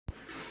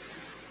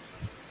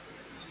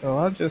So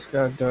I just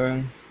got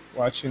done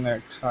watching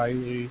that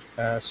Kylie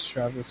ass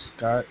Travis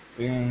Scott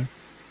thing.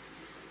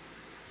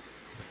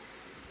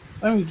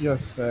 Let me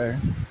just say,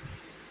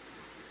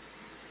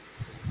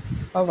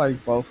 I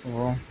like both of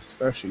them,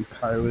 especially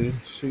Kylie.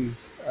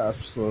 She's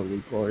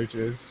absolutely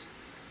gorgeous.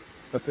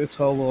 But this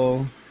whole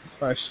little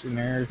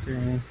questionnaire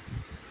thing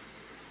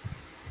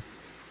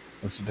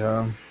was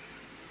dumb.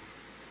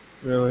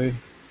 Really?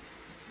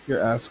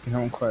 You're asking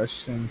him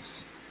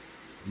questions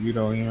you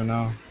don't even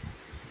know.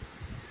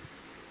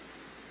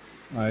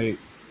 Like,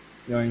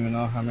 you don't even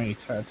know how many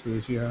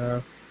tattoos you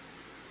have.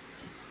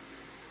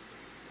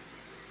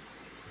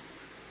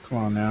 Come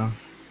on now.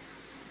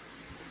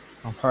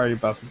 I'm probably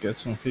about to get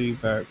some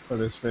feedback for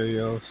this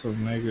video,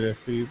 some negative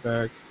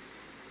feedback.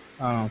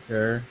 I don't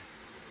care.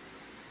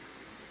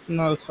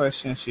 Another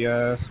question she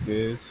asked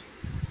is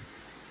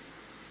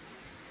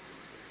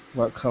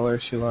what color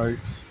she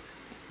likes.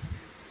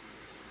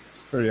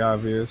 It's pretty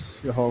obvious.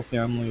 Your whole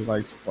family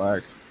likes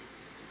black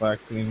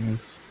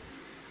things.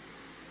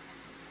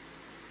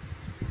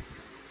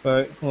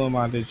 But who am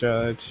I to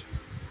judge?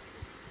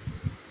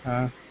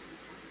 Huh?